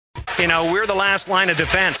we're the last line of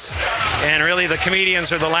defense. And really, the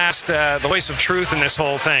comedians are the last, the voice of truth in this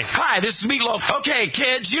whole thing. Hi, this is Meatloaf. Okay,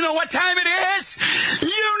 kids, you know what time it is? You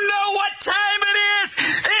know what time it is?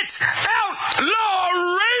 It's Outlaw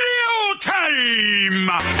Radio time!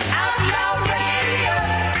 Outlaw Radio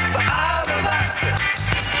for all of us.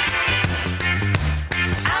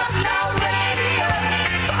 Outlaw Radio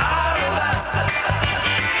for all of us.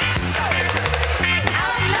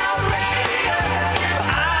 Outlaw Radio for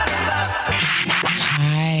all of us.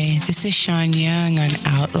 Hi, this is Sean Young on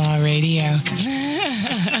Outlaw Radio.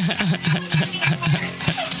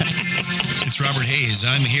 It's Robert Hayes.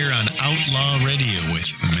 I'm here on Outlaw Radio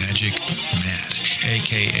with Magic Matt,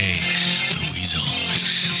 a.k.a. The Weasel.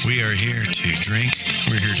 We are here to drink.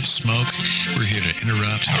 We're here to smoke. We're here to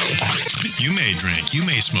interrupt. You may drink. You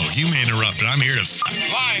may smoke. You may interrupt, but I'm here to...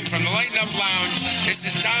 Live from the Lighten Up Lounge, this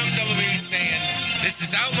is Dom DeLuise saying, this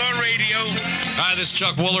is Outlaw Radio. Hi, this is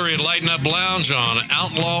Chuck Woolery at Lighten Up Lounge on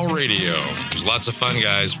Outlaw Radio. There's lots of fun,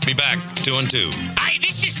 guys. Be back, 2 and 2. Hi,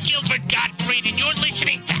 this is Gilbert Gottfried, and you're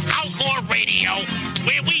listening to Outlaw Radio,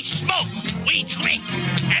 where we smoke, we drink,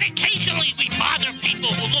 and occasionally we bother people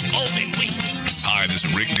who look old and weak. Hi, this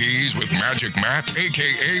is Rick Dees with Magic Matt,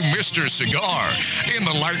 a.k.a. Mr. Cigar, in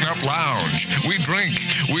the Lighten Up Lounge. We drink,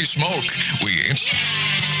 we smoke, we interrupt.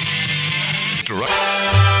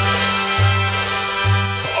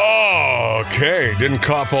 Okay, didn't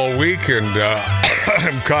cough all week, and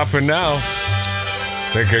I'm coughing now.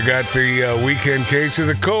 Think I got the weekend case of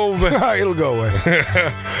the cove. It'll go away.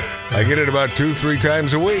 I get it about 2-3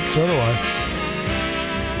 times a week. So do I.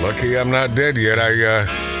 Lucky I'm not dead yet.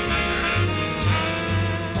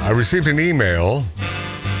 I received an email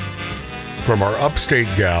from our upstate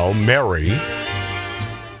gal, Mary.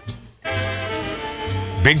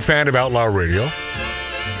 Big fan of Outlaw Radio.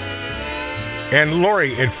 And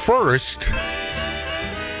Lori, at first,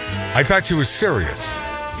 I thought she was serious.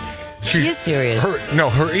 She is serious.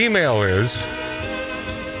 Her email is,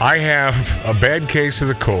 I have a bad case of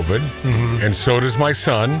the COVID, and so does my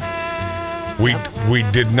son. We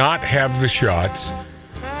did not have the shots,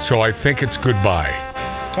 so I think it's goodbye.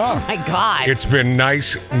 Oh my God. It's been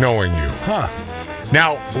nice knowing you. Huh.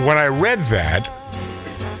 Now, when I read that,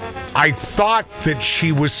 I thought that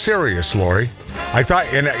she was serious, Lori. I thought,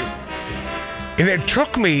 and it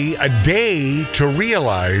took me a day to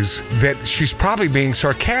realize that she's probably being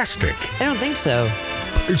sarcastic. I don't think so.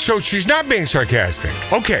 So she's not being sarcastic.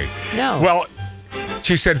 Okay. No. Well,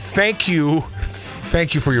 she said, thank you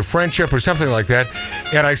for your friendship or something like that.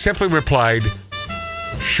 And I simply replied,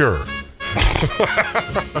 sure.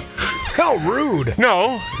 How rude.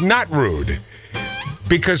 No, not rude.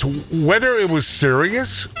 Because whether it was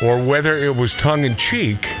serious or whether it was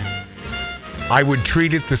tongue-in-cheek, I would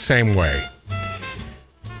treat it the same way.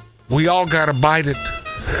 We all got to bite it.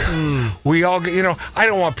 We all, I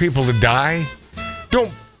don't want people to die.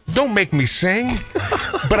 Don't make me sing.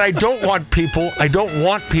 But I don't want people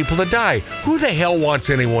to die. Who the hell wants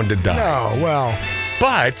anyone to die? No, well.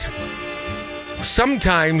 But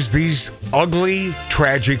sometimes these ugly,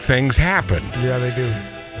 tragic things happen. Yeah, they do.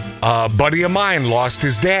 A buddy of mine lost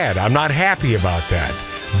his dad. I'm not happy about that.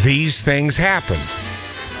 These things happen.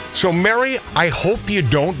 So, Mary, I hope you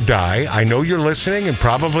don't die. I know you're listening and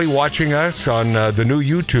probably watching us on the new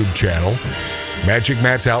YouTube channel, Magic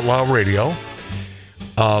Matt's Outlaw Radio.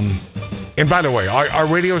 And by the way, our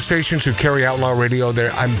radio stations who carry Outlaw Radio,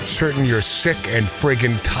 I'm certain you're sick and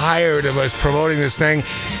friggin' tired of us promoting this thing.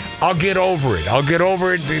 I'll get over it.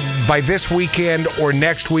 By this weekend or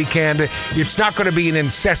next weekend. It's not going to be an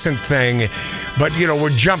incessant thing, but, we're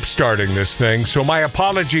jump-starting this thing. So my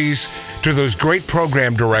apologies to those great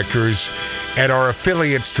program directors and our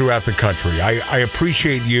affiliates throughout the country. I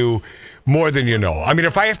appreciate you more than you know. I mean,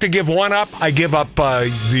 if I have to give one up, I give up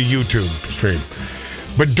the YouTube stream.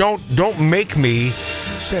 But don't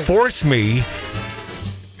force me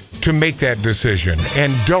to make that decision.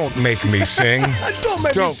 And don't make me sing.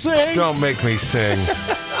 Don't make me sing.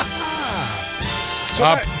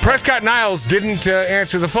 Prescott Niles didn't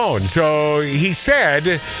answer the phone. So he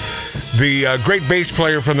said, the great bass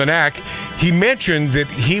player from the Knack, he mentioned that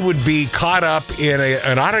he would be caught up in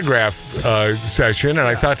an autograph session. And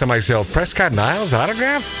I thought to myself, Prescott Niles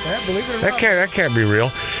autograph? Yeah, believe it or not. That can't be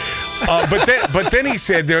real. But then he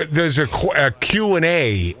said there's a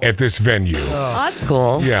Q&A at this venue. Oh, that's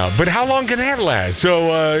cool. Yeah, but how long can that last? So,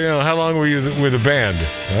 how long were you with the band?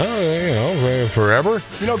 Forever?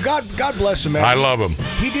 God bless him, man. I love him.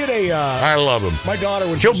 He did I love him. My daughter,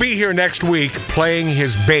 he'll be here next week playing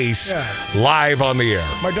his bass live on the air.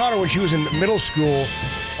 My daughter, when she was in middle school,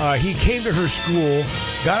 he came to her school,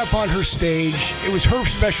 got up on her stage. It was her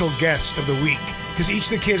special guest of the week. because each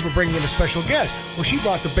of the kids were bringing in a special guest. Well, she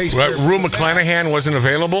brought the bass What, player. Rue McClanahan wasn't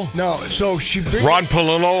available? No, so she Ron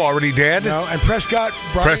Palillo already dead? No, and Prescott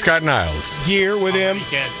brought Prescott Niles. gear with him,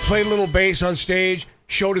 played a little bass on stage,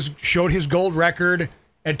 showed his gold record,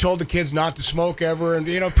 and told the kids not to smoke ever, and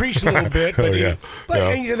preached a little bit. But,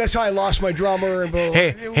 and that's how I lost my drummer. And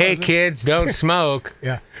hey, kids, don't smoke.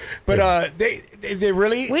 Yeah, but they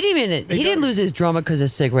really. Wait a minute. He didn't lose his drummer because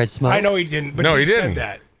of cigarette smoke. I know he didn't. But No, he he didn't. Said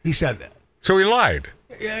that. He said that. So he lied.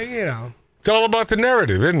 Yeah, It's all about the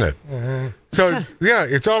narrative, isn't it? So, yeah,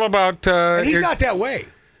 it's all about... and he's not that way.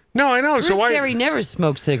 No, I know. Bruce so why? Gary never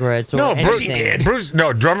smoked cigarettes or No, anything. Bruce,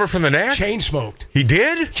 drummer from the Knack? Chain smoked. He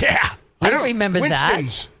did? Yeah. I don't remember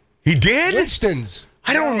Winston's. He did? Winston's.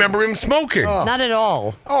 I don't remember him smoking. Not at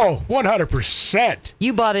all. Oh, 100%.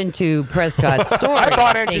 You bought into Prescott's story. I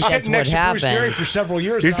bought think into that's sitting what next to Bruce Gary happened. for several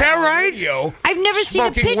years. Is now that on right? radio, I've never seen a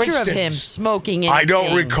smoking picture of him Winston's. smoking anything. I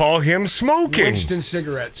don't recall him smoking. Winston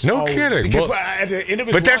cigarettes. No kidding. Because Well, at the end of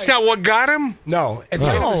his but that's life, not what got him? No. At the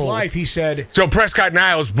end of his No. life, he said, So Prescott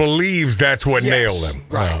Niles believes that's what Yes, nailed him.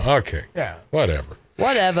 right. Oh, okay. Yeah. Whatever.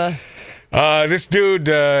 Whatever. This dude,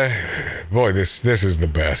 boy, this is the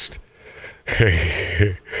best.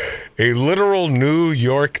 A literal New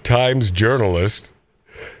York Times journalist,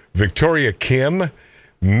 Victoria Kim,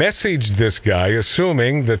 messaged this guy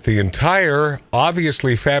assuming that the entire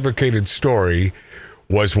obviously fabricated story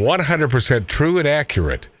was 100% true and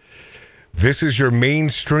accurate. This is your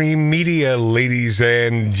mainstream media, ladies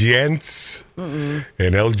and gents. And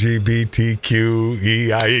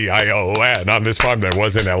LGBTQEIEION. On this farm, there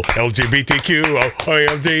was an LGBTQ.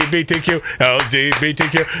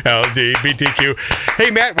 LGBTQ.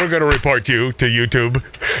 Hey, Matt, we're going to report you to YouTube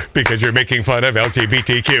because you're making fun of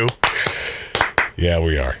LGBTQ. Yeah,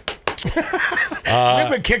 we are. we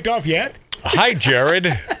haven't been kicked off yet? Hi,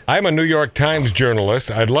 Jared. I'm a New York Times journalist.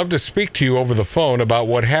 I'd love to speak to you over the phone about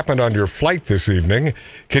what happened on your flight this evening.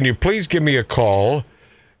 Can you please give me a call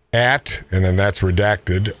at, and then that's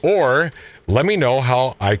redacted, or let me know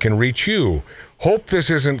how I can reach you. Hope this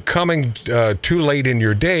isn't coming too late in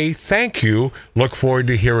your day. Thank you. Look forward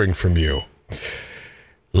to hearing from you.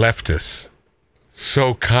 Leftists.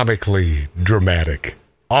 So comically dramatic.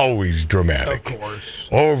 Always dramatic. Of course.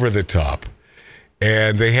 Over the top.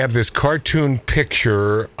 And they have this cartoon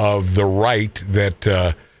picture of the right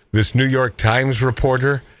that this New York Times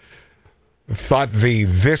reporter thought the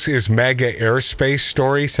This Is MAGA Airspace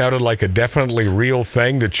story sounded like a definitely real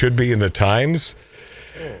thing that should be in the Times.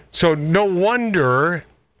 So no wonder,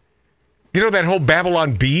 that whole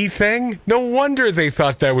Babylon Bee thing? No wonder they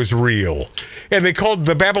thought that was real. And they called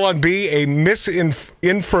the Babylon Bee a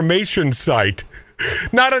misinformation site,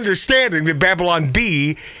 not understanding that Babylon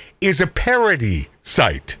Bee is a parody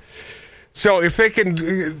site. So if they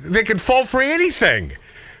can fall for anything.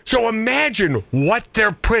 So imagine what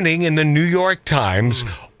they're printing in the New York Times,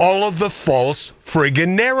 all of the false friggin'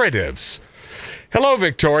 narratives. Hello,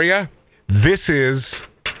 Victoria. This is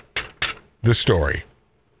the story.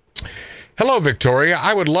 Hello, Victoria.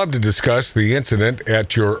 I would love to discuss the incident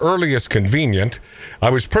at your earliest convenience. I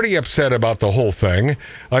was pretty upset about the whole thing.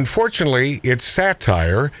 Unfortunately, it's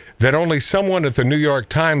satire that only someone at the New York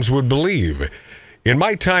Times would believe. In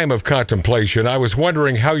my time of contemplation, I was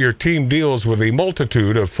wondering how your team deals with a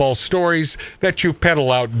multitude of false stories that you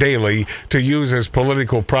peddle out daily to use as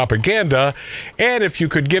political propaganda, and if you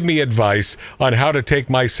could give me advice on how to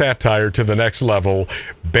take my satire to the next level.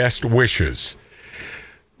 Best wishes.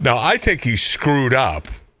 Now, I think he screwed up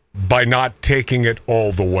by not taking it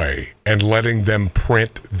all the way and letting them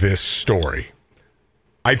print this story.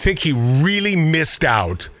 I think he really missed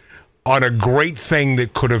out on a great thing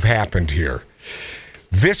that could have happened here.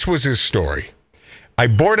 This was his story. I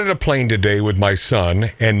boarded a plane today with my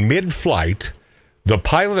son, and mid-flight, the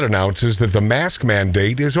pilot announces that the mask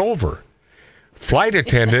mandate is over. Flight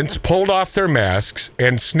attendants pulled off their masks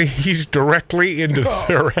and sneezed directly into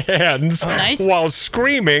their hands while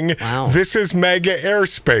screaming, "This is MAGA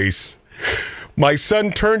airspace." My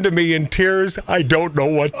son turned to me in tears. I don't know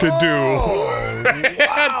what to do.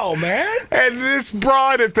 Wow, man. And this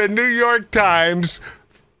broad at the New York Times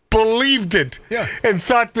believed it and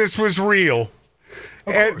thought this was real.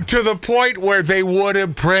 And to the point where they would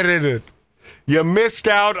have printed it. You missed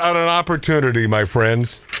out on an opportunity, my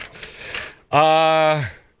friends. By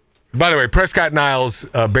the way, Prescott Niles,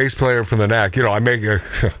 bass player from the Knack, here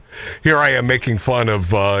I am making fun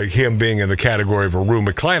of him being in the category of a Rue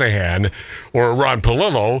McClanahan or a Ron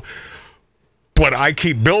Palillo, but I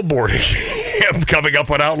keep billboarding him coming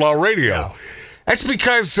up on Outlaw Radio. Yeah. That's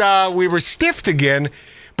because we were stiffed again,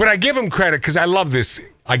 but I give him credit because I love this.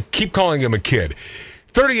 I keep calling him a kid.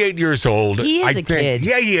 38 years old. He is a kid.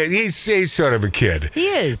 Yeah, he's sort of a kid. He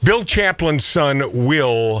is. Bill Chaplin's son,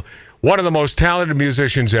 Will, one of the most talented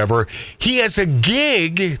musicians ever. He has a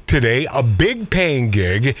gig today, a big paying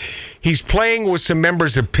gig. He's playing with some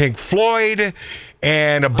members of Pink Floyd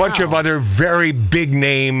and a bunch of other very big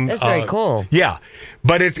name. That's very cool. Yeah.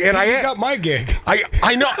 But I got my gig.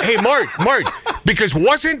 I know. Hey, Mart, because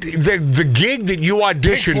wasn't the gig that you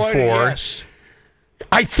auditioned Pink Floyd, for? Yes.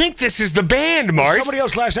 I think this is the band, Mart. Somebody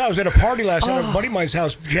else last night. I was at a party last night at a buddy of mine's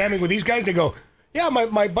house jamming with these guys. They go, yeah,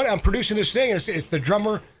 my buddy, I'm producing this thing. And it's the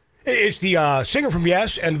drummer. It's the singer from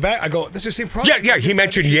Yes. And back, I go, this is the same project. Yeah. He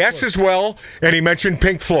mentioned Yes as well, and he mentioned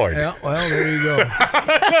Pink Floyd. Yeah, well, there you go.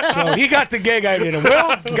 So he got the gig I did.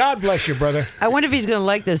 Well, God bless you, brother. I wonder if he's going to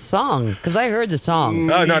like this song, because I heard the song.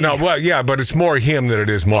 No. Well, yeah, but it's more him than it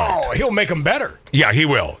is Mark. Oh, he'll make them better. Yeah, he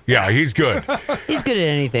will. Yeah, he's good. He's good at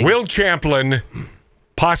anything. Will Champlin,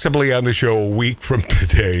 possibly on the show a week from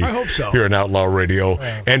today. I hope so. Here on Outlaw Radio.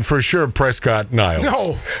 Yeah. And for sure, Prescott Niles.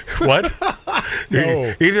 No. What?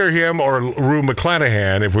 No. Either him or Rue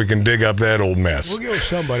McClanahan, if we can dig up that old mess. We'll go with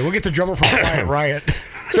somebody. We'll get the drummer from Quiet Riot.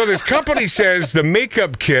 So this company says the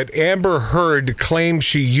makeup kit Amber Heard claims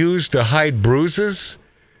she used to hide bruises.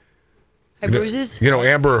 Bruises? You know,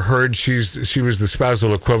 Amber Heard, she was the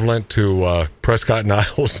spousal equivalent to Prescott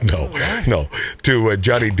Niles. No, to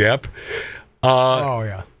Johnny Depp.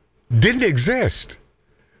 Yeah. Didn't exist.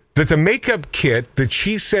 That the makeup kit that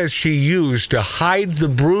she says she used to hide the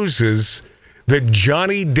bruises that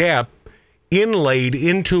Johnny Depp inlaid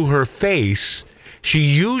into her face, she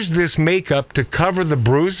used this makeup to cover the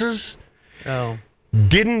bruises. Oh.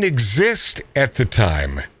 Didn't exist at the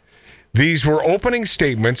time. These were opening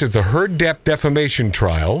statements at the Heard Depp defamation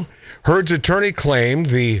trial. Heard's attorney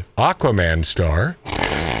claimed the Aquaman star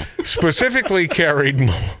specifically carried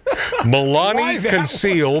Milani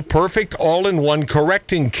Conceal Perfect All-in-One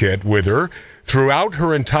Correcting Kit with her throughout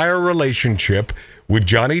her entire relationship with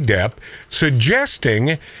Johnny Depp,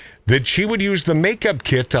 suggesting that she would use the makeup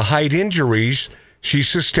kit to hide injuries she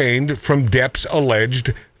sustained from Depp's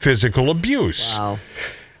alleged physical abuse. Wow.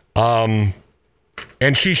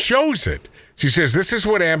 And she shows it. She says, this is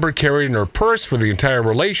what Amber carried in her purse for the entire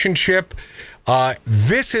relationship.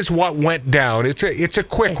 This is what went down. It's a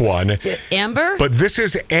quick one. Amber? But this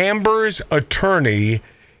is Amber's attorney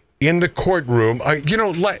in the courtroom. Go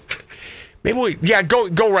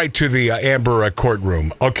right to the Amber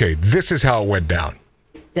courtroom. Okay, this is how it went down.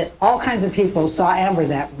 That all kinds of people saw Amber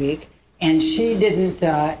that week, and she didn't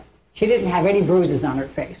have any bruises on her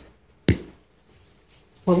face.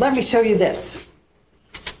 Well, let me show you this.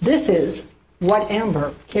 This is what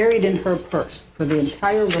Amber carried in her purse for the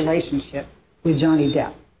entire relationship with Johnny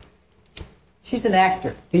Depp. She's an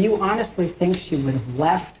actor. Do you honestly think she would have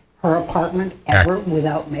left her apartment ever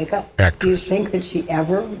without makeup? Actress. Do you think that she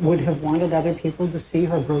ever would have wanted other people to see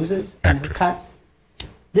her bruises and her cuts?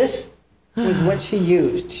 This was what she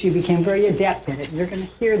used. She became very adept at it. You're going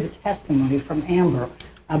to hear the testimony from Amber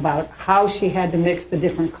about how she had to mix the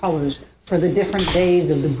different colors for the different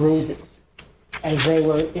days of the bruises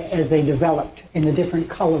as they developed in the different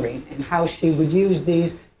coloring, and how she would use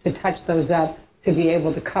these to touch those up to be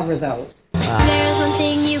able to cover those. There's one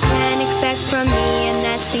thing you can expect from me, and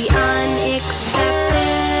that's the unexpected.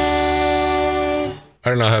 I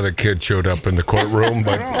don't know how the kid showed up in the courtroom,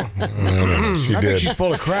 but I don't know. She I did. think she's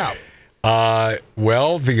full of crap.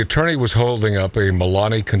 Well, the attorney was holding up a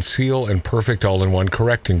Milani Conceal and Perfect All-in-One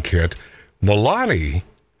Correcting Kit. Milani,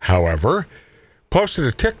 however, posted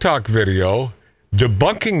a TikTok video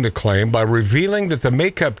debunking the claim by revealing that the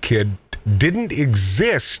makeup kit didn't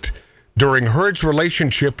exist during Heard's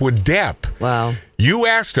relationship with Depp. Wow. You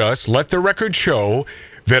asked us, let the record show,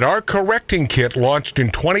 that our correcting kit launched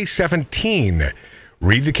in 2017.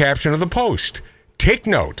 Read the caption of the post. Take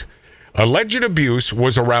note. Alleged abuse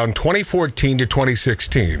was around 2014 to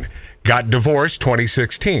 2016. Got divorced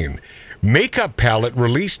 2016. Makeup palette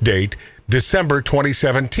release date December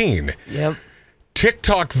 2017. Yep.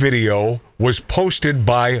 TikTok video was posted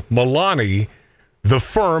by Milani, the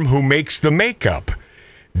firm who makes the makeup.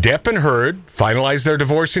 Depp and Heard finalized their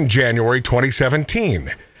divorce in January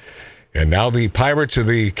 2017. And now the Pirates of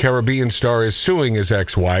the Caribbean star is suing his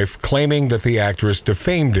ex-wife, claiming that the actress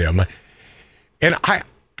defamed him. And I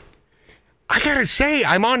gotta say,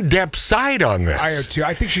 I'm on Depp's side on this. I am too.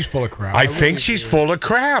 I think she's full of crap. I think she's full of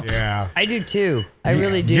crap. Yeah. I do too. I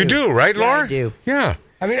really do. You do, right, Yeah, Laura? I do. Yeah.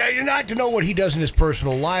 I mean, you're not to know what he does in his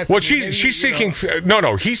personal life. Well, I mean, maybe, she's seeking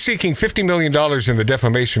he's seeking $50 million in the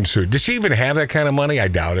defamation suit. Does she even have that kind of money? I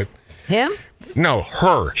doubt it. Him? No,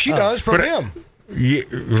 her. She does from But- him. Yeah,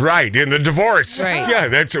 right, in the divorce. Right. Yeah,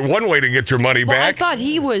 that's one way to get your money Well, I back. thought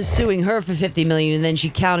he was suing her for $50 million, and then she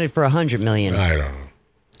counted for $100 million I don't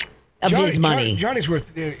know. of his money. Johnny's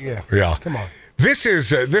worth, yeah. Yeah. Come on.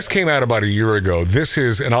 This came out about a year ago. This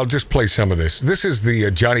is, and I'll just play some of this. This is the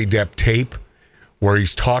Johnny Depp tape where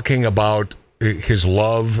he's talking about his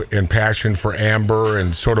love and passion for Amber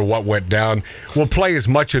and sort of what went down. We'll play as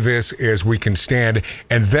much of this as we can stand,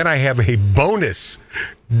 and then I have a bonus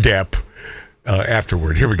Depp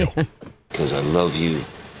afterward. Here we go. Because I love you,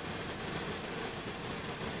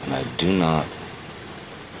 and I do not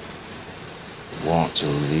want to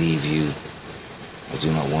leave you. I do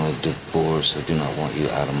not want a divorce. I do not want you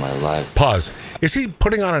out of my life. Pause. Is he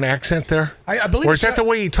putting on an accent there? I believe. Or is that the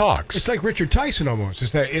way he talks? It's like Richard Tyson almost.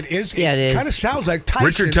 Is that it is? Yeah, it is. Kind of sounds like Tyson.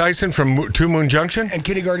 Richard Tyson from Two Moon Junction? And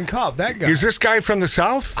Kindergarten Cop. That guy. Is this guy from the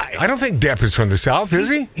South? I don't think Depp is from the South, is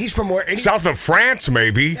he? He's from where? South of France,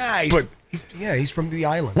 maybe. Yeah, but he's from the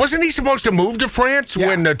island. wasn't he supposed to move to France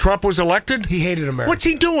when Trump was elected? He hated America. What's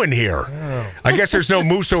he doing here? I guess there's no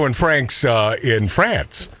Musso and Franks in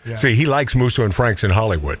France. Yeah. See, he likes Musso and Franks in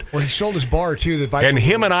Hollywood. Well, he sold his bar too. And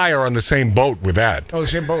him and I are on the same boat with that. Oh, the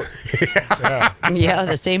same boat. Yeah,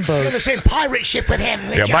 the same boat. You're on the same pirate ship with him.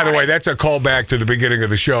 Yeah, by the way, that's a callback to the beginning of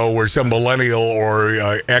the show where some millennial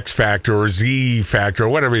or X Factor or Z Factor or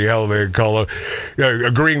whatever the hell they call it,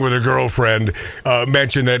 agreeing with a girlfriend,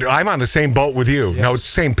 mentioned that I'm on the same boat with you. No, it's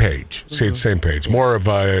same page. See, it's same page. More of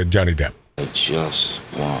Johnny Depp. I just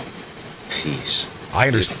want peace. I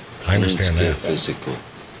understand. I understand Things that. get physical.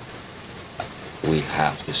 We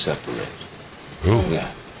have to separate. Ooh. We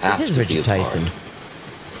have This is to Richard be apart Tyson.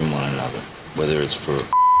 from one another, whether it's for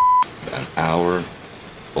an hour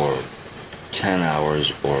or 10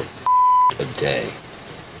 hours or a day.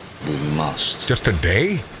 We must. Just a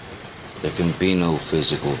day? There can be no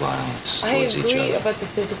physical violence I towards each agree other. about the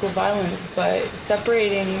physical violence, but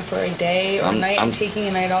separating for a day or night and taking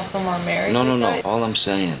a night off from our marriage. No. All I'm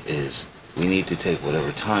saying is we need to take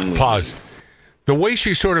whatever time we Pause. The way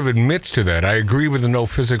she sort of admits to that, I agree with the no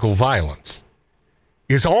physical violence,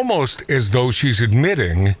 is almost as though she's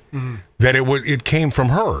admitting that it came from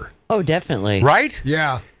her. Oh, definitely. Right?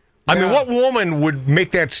 Yeah. I mean, what woman would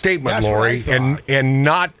make that statement, That's what Lori, I thought. and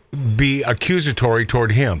not be accusatory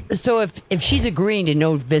toward him? So if she's agreeing to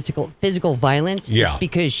no physical violence, Yeah. it's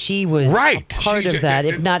because she was Right. a part of that,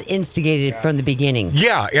 if not instigated from the beginning.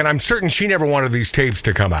 Yeah, and I'm certain she never wanted these tapes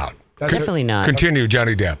to come out. Definitely not. Continue,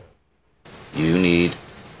 Johnny Depp. You need,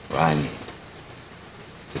 or I need,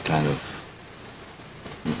 to kind of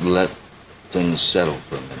let things settle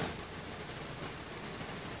for a minute.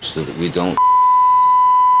 So that we don't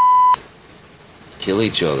kill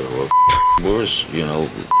each other or worse,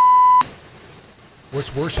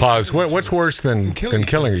 What's worse? Pause. What's worse than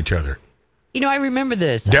killing each other? You know, I remember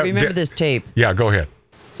this. I remember this tape. Yeah, go ahead.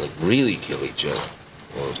 Like really kill each other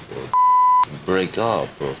or break up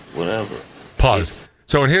or whatever. Pause.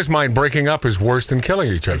 So in his mind, breaking up is worse than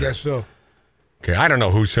killing each I other. guess so. Okay, I don't know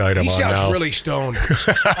whose side I'm He on sounds now. really stoned.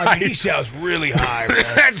 I mean, he sounds really high, man.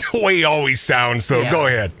 That's the way he always sounds, though. Yeah. Go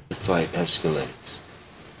ahead. The fight escalates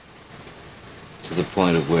to the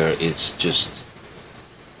point of where it's just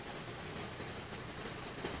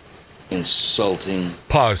insulting.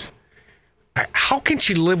 Pause. How can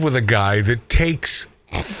she live with a guy that takes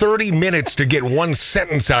 30 minutes to get one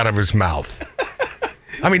sentence out of his mouth?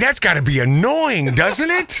 I mean, that's got to be annoying, doesn't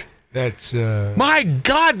it? That's My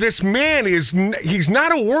God, this man he's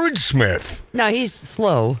not a wordsmith. No, he's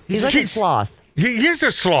slow. He's like a sloth. He is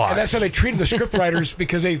a sloth. And that's how they treated the script writers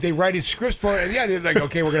because they write his scripts for it. And yeah, they're like,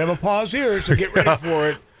 okay, we're gonna have a pause here, so get ready for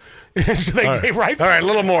it. So they write. All right, a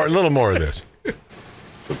little more of this.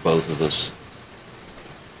 For both of us.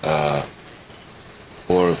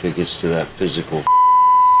 Or if it gets to that physical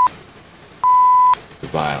the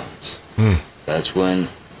violence. That's when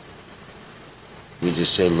we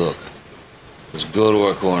just say, look, let's go to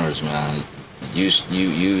our corners, man.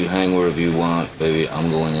 You hang wherever you want, baby. I'm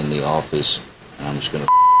going in the office, and I'm just gonna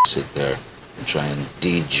sit there and try and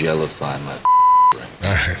de-jellify my brain.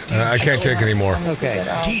 All right. I can't take any more. Okay.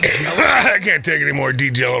 I can't take any more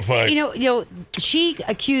de-jellify. You know, she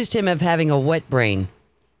accused him of having a wet brain.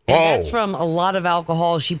 And that's from a lot of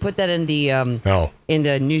alcohol. She put that in the in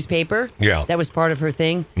the newspaper. Yeah. That was part of her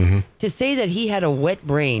thing. To say that he had a wet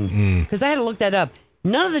brain, because I had to look that up.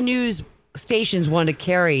 None of the news stations wanted to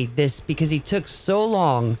carry this because he took so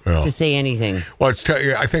long to say anything. Well,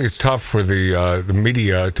 I think it's tough for the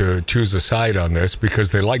media to choose a side on this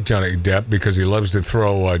because they like Johnny Depp because he loves to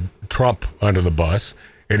throw Trump under the bus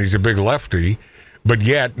and he's a big lefty. But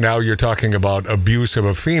yet now you're talking about abuse of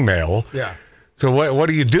a female. Yeah. So what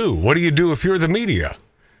do you do? What do you do if you're the media?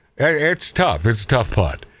 It's tough. It's a tough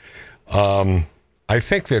putt. I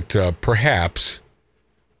think that perhaps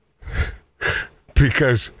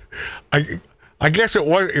because I guess it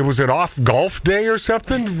was an off golf day or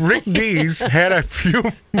something. Rick Dees had a few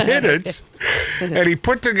minutes, and he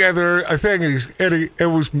put together a thing, and it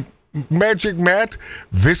was Magic Matt.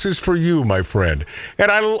 This is for you, my friend.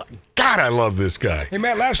 And I love this guy. Hey,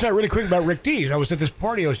 Matt, last night, really quick about Rick Dees. I was at this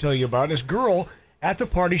party I was telling you about. This girl at the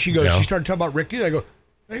party, she started talking about Rick Dees. I go,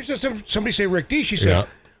 I heard somebody say Rick Dees. She said,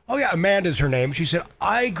 oh, yeah, Amanda's her name. She said,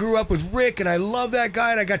 I grew up with Rick, and I love that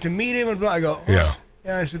guy, and I got to meet him. And I go, yeah.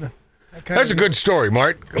 I said, that's a good story,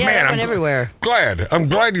 Mark. Yeah, man, I'm everywhere. I'm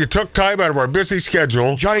glad you took time out of our busy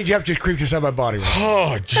schedule. Johnny Depp just creeped inside my body.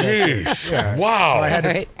 Oh, jeez. Yeah. Wow. So I had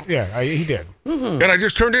to, he did. Mm-hmm. And I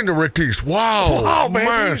just turned into Rick Dees. Wow,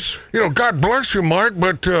 man. God bless you, Mark,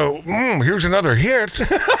 but here's another hit.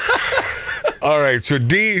 All right, so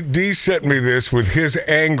D sent me this with his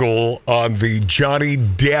angle on the Johnny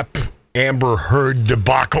Depp Amber Heard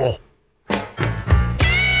debacle.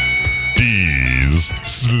 D's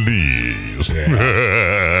Sleaze. Okay.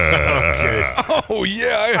 Oh,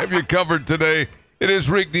 yeah, I have you covered today. It is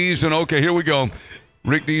Rick Dees, and okay, here we go.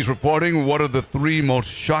 Rick Dees reporting what are the 3 most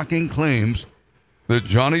shocking claims that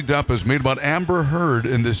Johnny Depp has made about Amber Heard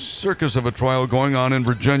in this circus of a trial going on in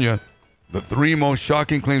Virginia. The 3 most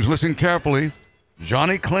shocking claims. Listen carefully.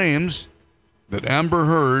 Johnny claims that Amber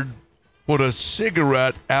Heard put a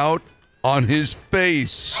cigarette out on his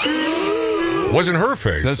face. Wasn't her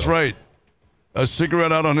face. That's right. A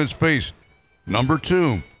cigarette out on his face. Number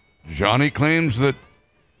 2, Johnny claims that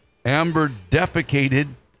Amber defecated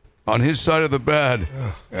on his side of the bed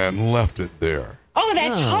and left it there. Oh,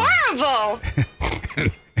 that's horrible.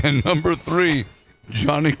 And number 3,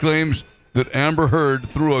 Johnny claims that Amber Heard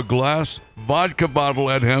threw a glass vodka bottle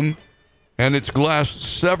at him, and its glass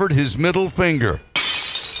severed his middle finger.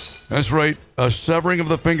 That's right, a severing of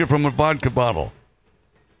the finger from a vodka bottle.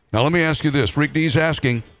 Now, let me ask you this. Rick D's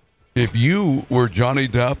asking, if you were Johnny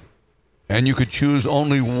Depp and you could choose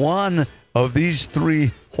only one of these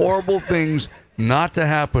 3 horrible things not to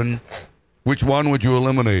happen, which one would you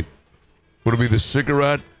eliminate? Would it be the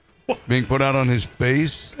cigarette being put out on his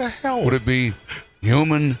face? The hell? Would it be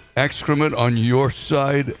human excrement on your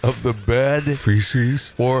side of the bed?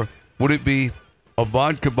 Feces? Or would it be a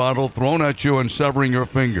vodka bottle thrown at you and severing your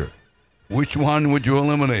finger? Which one would you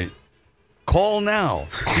eliminate? Call now.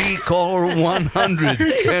 Be caller 100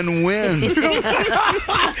 and win.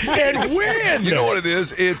 And win. You know what it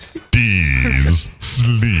is? It's D's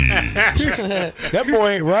Sleaze. That boy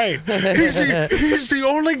ain't right. He's the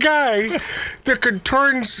only guy that could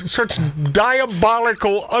turn such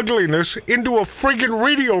diabolical ugliness into a friggin'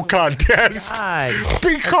 radio contest. God.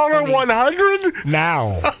 Be caller 100?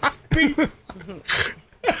 Now.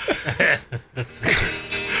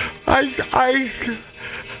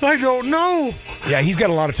 I don't know. Yeah, he's got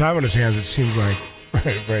a lot of time on his hands, it seems like,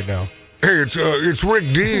 right now. Hey, it's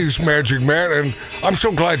Rick D's Magic Matt, and I'm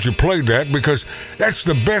so glad you played that because that's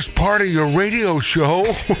the best part of your radio show.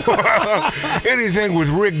 Anything with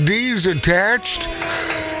Rick D's attached.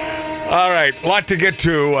 All right, a lot to get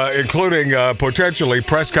to, including potentially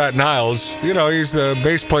Prescott Niles. You know, he's the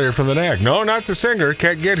bass player for the Knack. No, not the singer.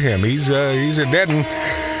 Can't get him. He's a dead one.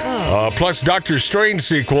 Plus Dr. Strange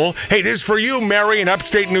sequel. Hey, this is for you, Mary, in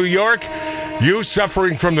upstate New York. You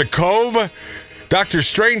suffering from the Cove. Dr.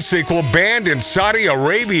 Strange sequel banned in Saudi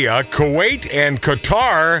Arabia, Kuwait, and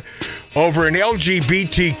Qatar over an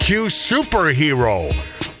LGBTQ superhero.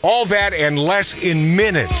 All that and less in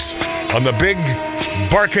minutes on the big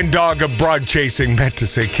barking dog of broad chasing, meant to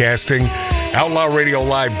say casting,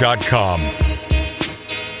 outlawradiolive.com.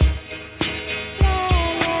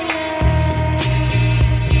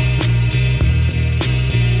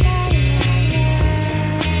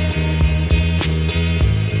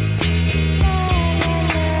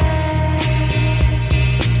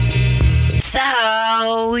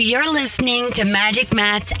 So, you're listening to Magic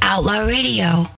Matt's Outlaw Radio.